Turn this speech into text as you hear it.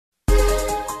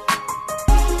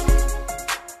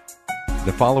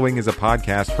The following is a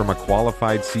podcast from a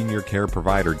qualified senior care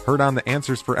provider heard on the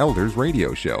Answers for Elders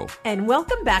radio show. And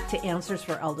welcome back to Answers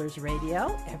for Elders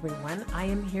Radio, everyone. I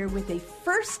am here with a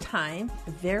first-time,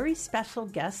 very special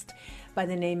guest by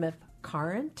the name of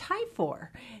Karin Tyfor.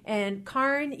 And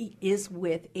Karin is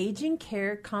with Aging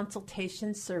Care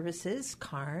Consultation Services.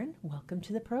 Karin, welcome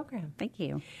to the program. Thank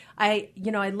you. I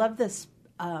love this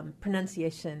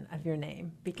pronunciation of your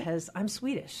name because I'm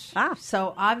Swedish.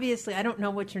 So obviously, I don't know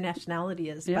what your nationality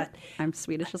is, but I'm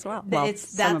Swedish as well. Well,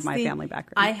 some of my family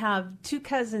background. I have two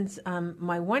cousins.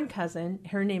 My one cousin,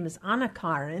 her name is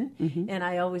Anna-Karin, and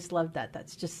I always loved that.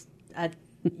 That's just a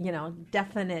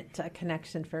definite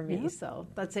connection for me. Yeah. So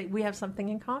let's say we have something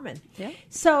in common. Yeah.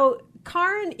 So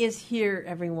Karin is here,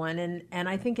 everyone, and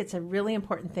I think it's a really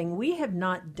important thing. We have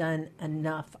not done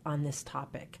enough on this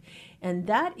topic, and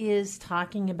that is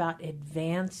talking about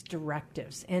advance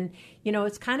directives. And,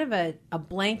 it's kind of a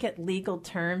blanket legal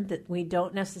term that we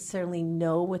don't necessarily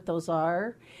know what those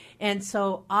are. And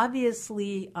so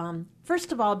obviously,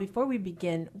 first of all, before we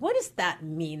begin, what does that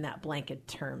mean, that blanket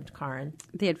term, Karin?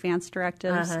 The advance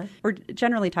directives, we're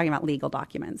generally talking about legal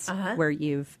documents where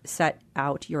you've set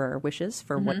out your wishes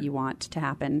for what you want to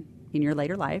happen in your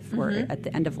later life or at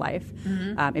the end of life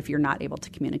if you're not able to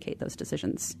communicate those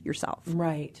decisions yourself.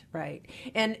 Right.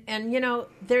 And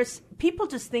there's people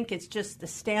just think it's just the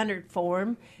standard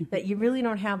form that you really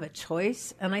don't have a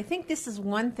choice. And I think this is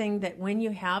one thing that when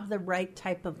you have the right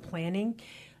type of planning,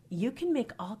 you can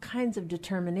make all kinds of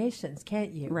determinations,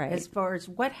 can't you? Right. As far as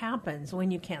what happens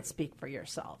when you can't speak for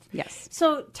yourself. Yes.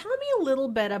 So tell me a little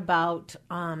bit about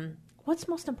what's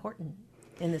most important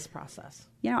in this process.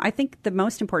 I think the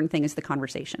most important thing is the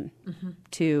conversation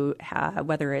to have,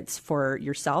 whether it's for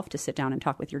yourself to sit down and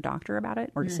talk with your doctor about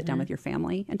it or to sit down with your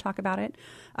family and talk about it.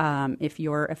 If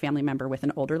you're a family member with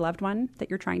an older loved one that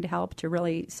you're trying to help, to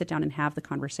really sit down and have the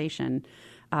conversation.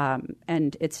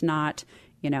 And it's not,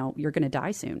 you're going to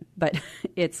die soon, but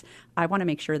I want to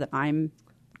make sure that I'm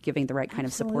giving the right kind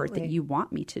of support that you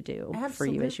want me to do for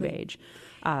you as you age.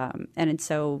 And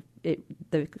so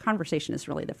the conversation is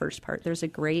really the first part. There's a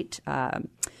great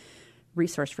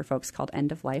resource for folks called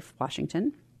End of Life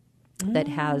Washington that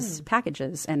has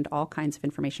packages and all kinds of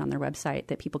information on their website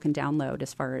that people can download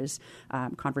as far as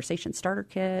conversation starter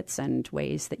kits and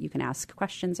ways that you can ask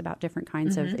questions about different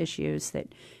kinds of issues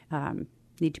that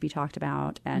need to be talked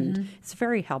about. And it's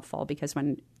very helpful because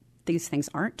when these things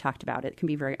aren't talked about, it can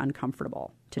be very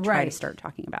uncomfortable to try to start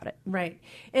talking about it. Right.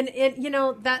 And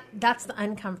that's the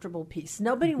uncomfortable piece.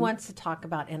 Nobody wants to talk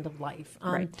about end of life.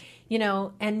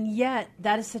 And yet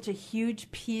that is such a huge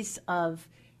piece of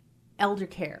elder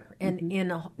care and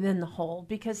in the whole,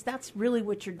 because that's really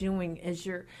what you're doing is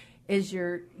you're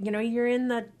in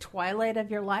the twilight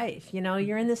of your life,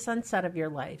 you're in the sunset of your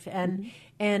life,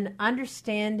 and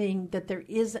understanding that there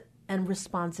is and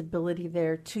responsibility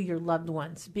there to your loved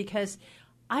ones. Because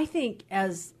I think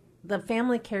as the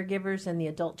family caregivers and the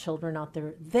adult children out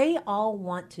there, they all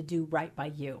want to do right by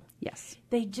you. Yes.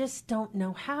 They just don't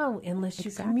know how unless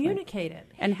you communicate it.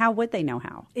 And how would they know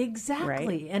how?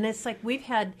 Exactly. Right? And it's like we've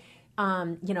had,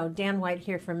 Dan White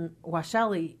here from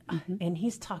Washelli, and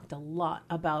he's talked a lot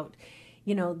about,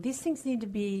 these things need to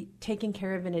be taken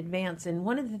care of in advance. And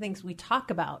one of the things we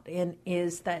talk about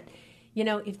is that,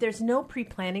 if there's no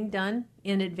pre-planning done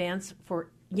in advance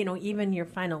for, even your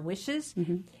final wishes,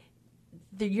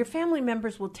 your family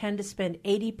members will tend to spend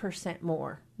 80%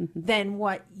 more than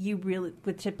what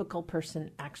the typical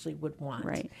person actually would want.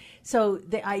 Right. So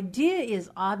the idea is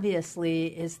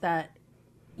that,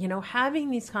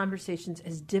 having these conversations,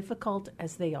 as difficult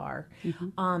as they are,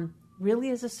 really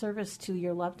is a service to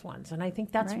your loved ones. And I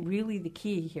think that's really the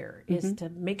key here is to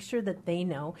make sure that they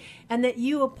know and that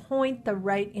you appoint the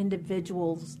right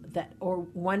individuals or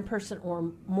one person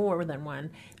or more than one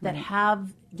that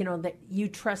have, that you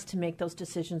trust to make those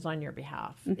decisions on your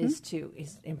behalf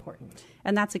is important.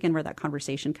 And that's, again, where that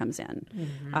conversation comes in.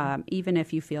 Even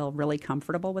if you feel really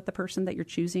comfortable with the person that you're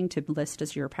choosing to list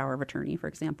as your power of attorney, for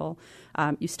example,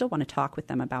 you still want to talk with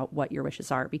them about what your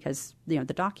wishes are because, the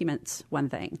document's one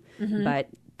thing, but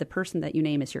the person that you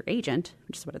name as your agent,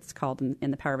 which is what it's called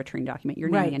in the power of attorney document, you're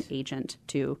naming an agent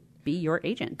to be your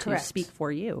agent, to speak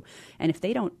for you. And if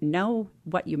they don't know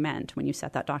what you meant when you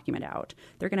set that document out,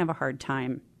 they're going to have a hard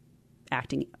time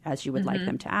acting as you would like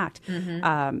them to act.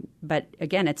 But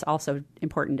again, it's also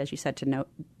important, as you said, to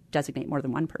designate more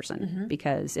than one person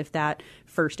because if that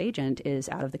first agent is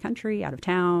out of the country, out of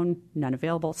town, none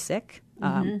available, sick,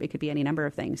 it could be any number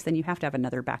of things, then you have to have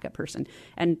another backup person.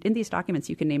 And in these documents,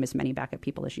 you can name as many backup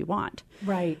people as you want.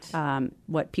 Right.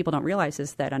 What people don't realize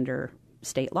is that under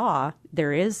state law,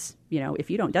 there is, if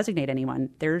you don't designate anyone,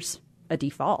 there's a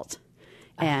default.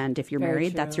 And if you're Very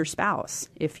married, true. that's your spouse.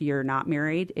 If you're not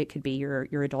married, it could be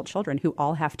your adult children who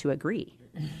all have to agree.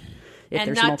 If And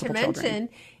there's not to multiple mention, children.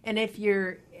 and if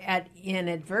you're in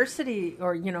adversity,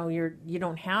 or you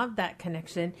don't have that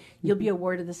connection, you'll be a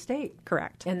ward of the state.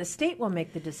 Correct. And the state will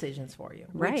make the decisions for you,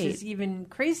 Right. which is even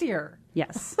crazier.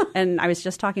 Yes. And I was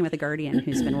just talking with a guardian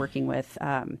who's been working with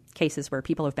cases where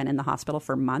people have been in the hospital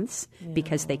for months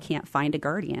because they can't find a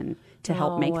guardian to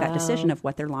help make that decision of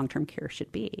what their long-term care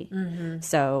should be.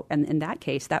 So, and in that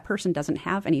case, that person doesn't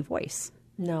have any voice.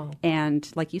 No.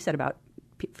 And like you said about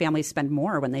families spend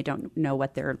more when they don't know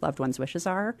what their loved one's wishes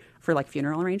are for like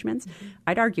funeral arrangements.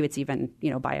 I'd argue it's even,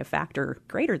 by a factor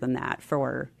greater than that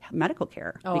for medical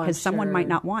care because someone sure. might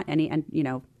not want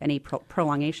any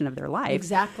prolongation of their life.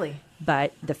 Exactly.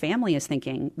 But the family is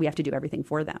thinking we have to do everything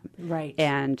for them. Right.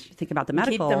 And think about the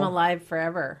medical. Keep them alive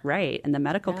forever. Right. And the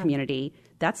medical community,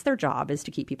 that's their job, is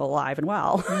to keep people alive and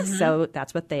well. So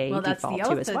that's what they That's default the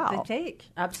to oath as that well. they take.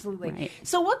 Absolutely. Right.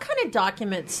 So what kind of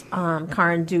documents,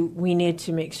 Karen, do we need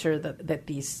to make sure that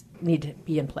these need to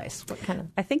be in place? What kind of?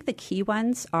 I think the key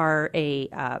ones are a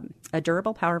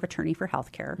durable power of attorney for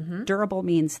healthcare. Durable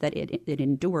means that it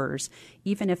endures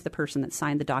even if the person that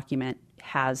signed the document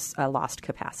has a lost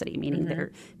capacity, meaning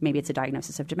maybe it's a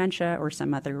diagnosis of dementia or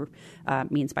some other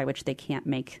means by which they can't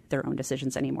make their own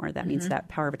decisions anymore. That means that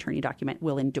power of attorney document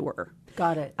will endure.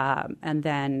 Got it. And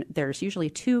then there's usually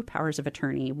two powers of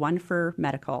attorney, one for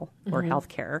medical or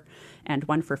healthcare and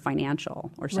one for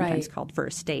financial, or sometimes Right. called for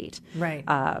estate. Right.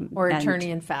 and- Or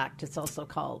attorney in fact, it's also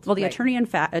called. Well, the Right. attorney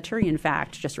in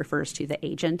fact just refers to the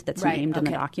agent that's Right, named in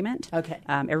the okay. document. Okay.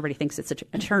 Everybody thinks it's an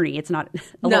attorney. It's not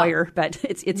a No. lawyer, but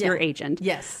it's your agent.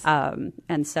 Yes.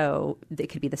 And so it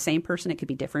could be the same person. It could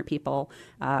be different people.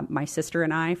 My sister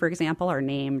and I, for example, are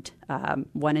named.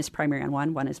 One is primary on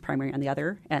one is primary on the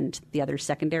other, and the other is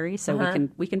secondary. So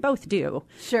we can both do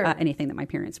Sure. anything that my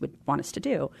parents would want us to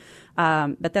do.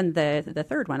 But then the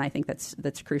third one I think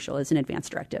that's crucial is an advance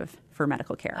directive for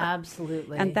medical care.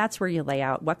 Absolutely. And that's where you lay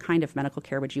out what kind of medical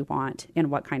care would you want in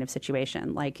what kind of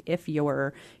situation. Like if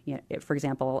you're, if, for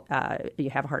example, you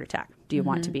have a heart attack, do you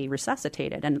want to be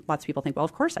resuscitated? And lots of people think, well,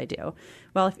 of course I do.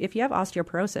 Well, if you have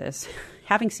osteoporosis,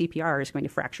 having CPR is going to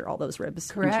fracture all those ribs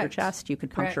into your Correct. chest. You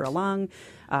could puncture Correct. a lung.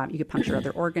 You could puncture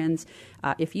other organs.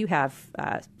 If you have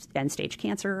end-stage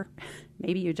cancer,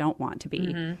 maybe you don't want to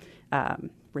be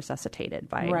resuscitated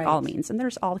by Right. all means. And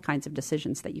there's all kinds of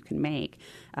decisions that you can make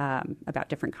about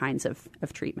different kinds of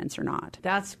treatments or not.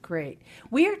 That's great.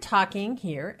 We are talking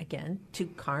here again to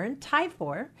Karen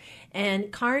Tyfor.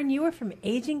 And Karen, you are from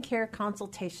Aging Care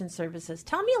Consultation Services.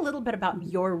 Tell me a little bit about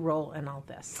your role in all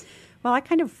this. Well, I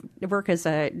kind of work as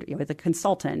a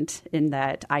consultant in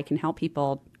that I can help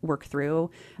people work through,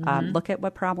 look at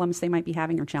what problems they might be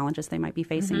having or challenges they might be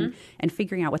facing, and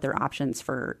figuring out what their options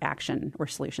for action or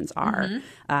solutions are,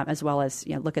 as well as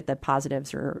look at the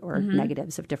positives or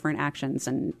negatives of different actions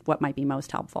and what might be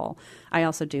most helpful. I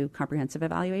also do comprehensive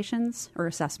evaluations or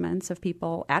assessments of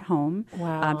people at home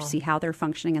to see how they're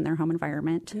functioning in their home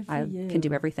environment. I can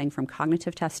do everything from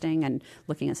cognitive testing and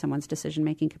looking at someone's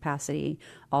decision-making capacity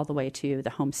all the way to the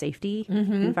home safety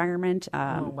environment,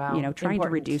 trying to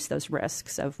Important. reduce those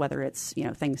risks of whether it's,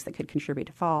 things that could contribute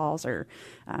to falls or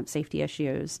safety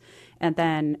issues. And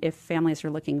then if families are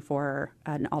looking for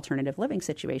an alternative living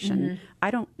situation,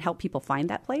 I don't help people find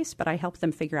that place, but I help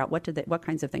them figure out what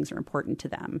kinds of things are important to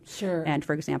them. Sure. And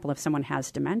for example, if someone has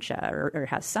dementia or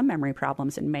has some memory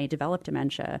problems and may develop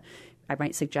dementia, I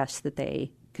might suggest that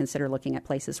they consider looking at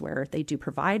places where they do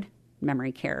provide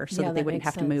memory care so that they that wouldn't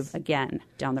makes have to move sense. again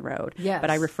down the road. Yes. But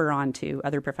I refer on to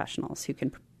other professionals who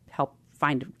can help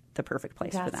find the perfect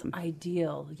place for That's them.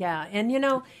 ideal. Yeah. And,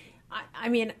 I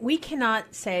mean, we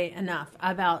cannot say enough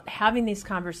about having these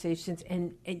conversations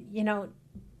and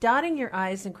dotting your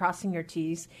I's and crossing your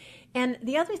T's. And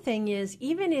the other thing is,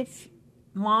 even if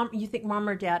you think mom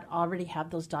or dad already have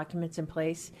those documents in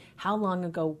place, how long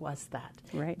ago was that?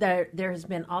 Right. There has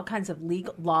been all kinds of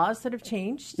legal laws that have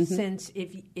changed since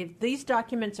if these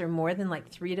documents are more than like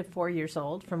 3 to 4 years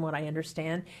old, from what I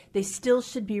understand, they still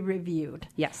should be reviewed.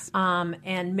 Yes.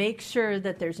 And make sure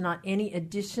that there's not any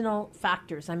additional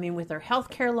factors. I mean, with our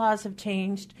healthcare laws have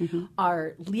changed,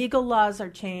 our legal laws are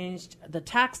changed, the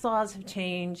tax laws have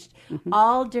changed,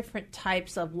 all different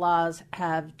types of laws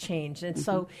have changed. And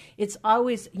so it's always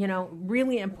always,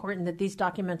 really important that these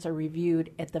documents are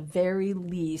reviewed at the very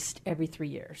least every 3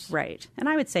 years. Right. And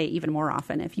I would say even more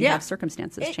often if you have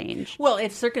circumstances change. Well,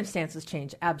 if circumstances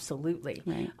change, absolutely.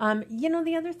 Right.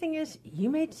 The other thing is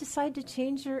you may decide to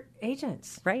change your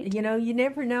agents. Right. You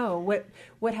never know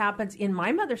what happens. In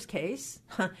my mother's case,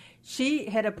 she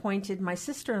had appointed my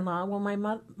sister-in-law.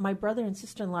 Well, my brother and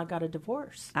sister-in-law got a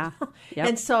divorce. Yep.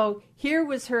 And so here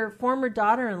was her former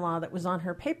daughter-in-law that was on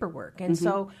her paperwork. And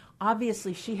so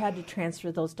obviously she had to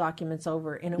transfer those documents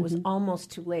over, and it was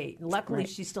almost too late. And luckily,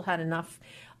 she still had enough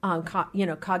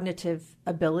cognitive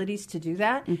abilities to do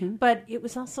that. But it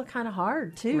was also kind of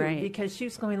hard, too, because she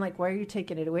was going like, why are you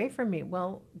taking it away from me?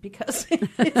 Well, because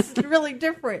it's really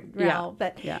different now.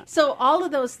 So all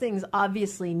of those things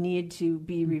obviously need to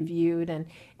be reviewed, and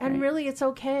really it's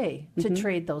okay to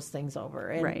trade those things over.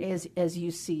 And as you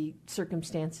see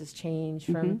circumstances change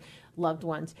from loved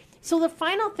ones. So the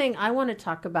final thing I want to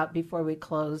talk about before we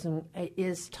close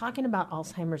is talking about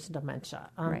Alzheimer's and dementia.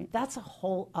 That's a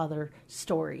whole other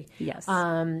story. Yes.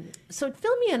 So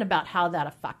fill me in about how that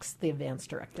affects the advance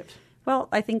directive. Well,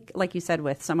 I think, like you said,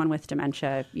 with someone with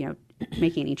dementia,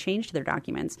 making any change to their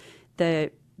documents,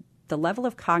 the level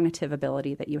of cognitive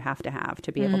ability that you have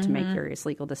to be able to make various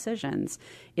legal decisions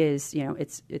is,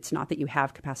 it's not that you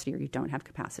have capacity or you don't have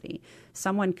capacity.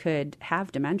 Someone could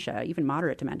have dementia, even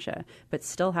moderate dementia, but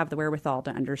still have the wherewithal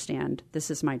to understand this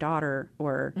is my daughter,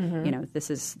 or, this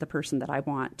is the person that I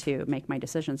want to make my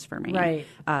decisions for me. Right.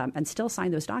 And still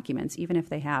sign those documents, even if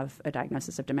they have a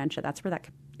diagnosis of dementia. That's where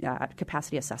that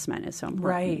capacity assessment is so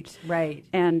important. Right.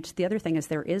 And the other thing is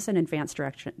there is an advanced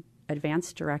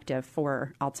directive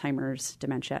for Alzheimer's,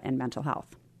 dementia, and mental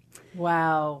health.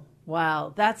 Wow,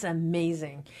 that's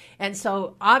amazing. And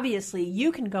so obviously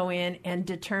you can go in and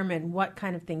determine what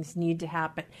kind of things need to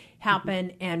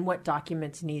happen and what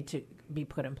documents need to be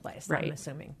put in place, I'm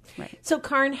assuming. Right. So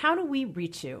Karin, how do we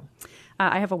reach you?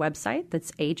 I have a website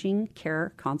that's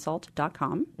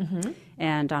agingcareconsult.com.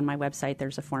 And on my website,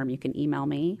 there's a form you can email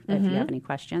me if you have any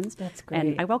questions. That's great.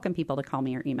 And I welcome people to call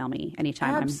me or email me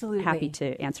anytime. Absolutely. I'm happy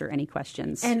to answer any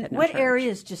questions. And at no what charge.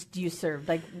 areas do you serve?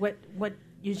 Like what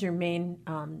is your main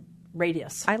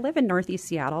radius? I live in Northeast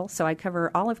Seattle, so I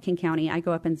cover all of King County. I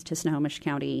go up into Snohomish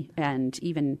County and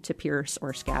even to Pierce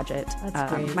or Skagit.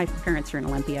 That's great. My parents are in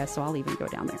Olympia, so I'll even go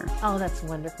down there. Oh, that's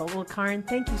wonderful. Well, Karin,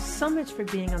 thank you so much for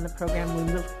being on the program. We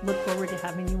look forward to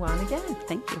having you on again.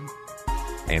 Thank you.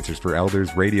 Answers for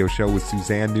Elders radio show with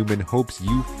Suzanne Newman hopes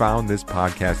you found this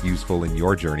podcast useful in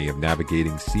your journey of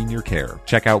navigating senior care.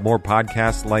 Check out more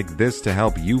podcasts like this to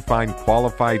help you find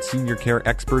qualified senior care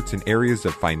experts in areas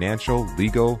of financial,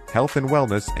 legal, health and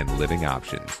wellness, and living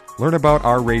options. Learn about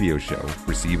our radio show,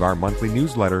 receive our monthly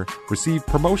newsletter, receive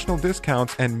promotional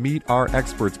discounts, and meet our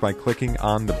experts by clicking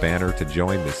on the banner to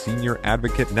join the Senior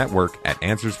Advocate Network at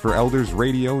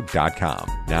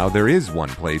AnswersForEldersRadio.com. Now there is one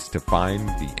place to find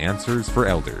the Answers for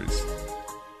Elders.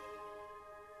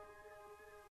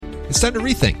 It's time to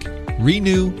rethink,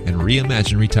 renew, and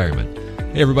reimagine retirement.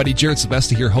 Hey everybody, Jared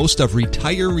Sebesta here, host of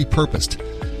Retire Repurposed.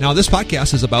 Now, this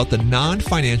podcast is about the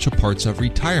non-financial parts of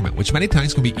retirement, which many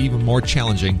times can be even more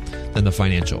challenging than the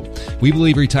financial. We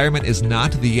believe retirement is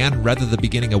not the end, rather the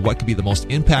beginning of what could be the most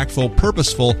impactful,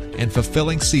 purposeful, and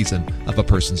fulfilling season of a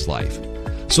person's life.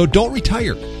 So don't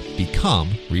retire, become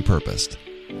repurposed.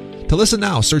 To listen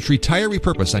now, search Retire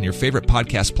Repurposed on your favorite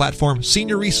podcast platform,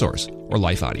 Senior Resource, or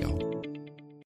Life Audio.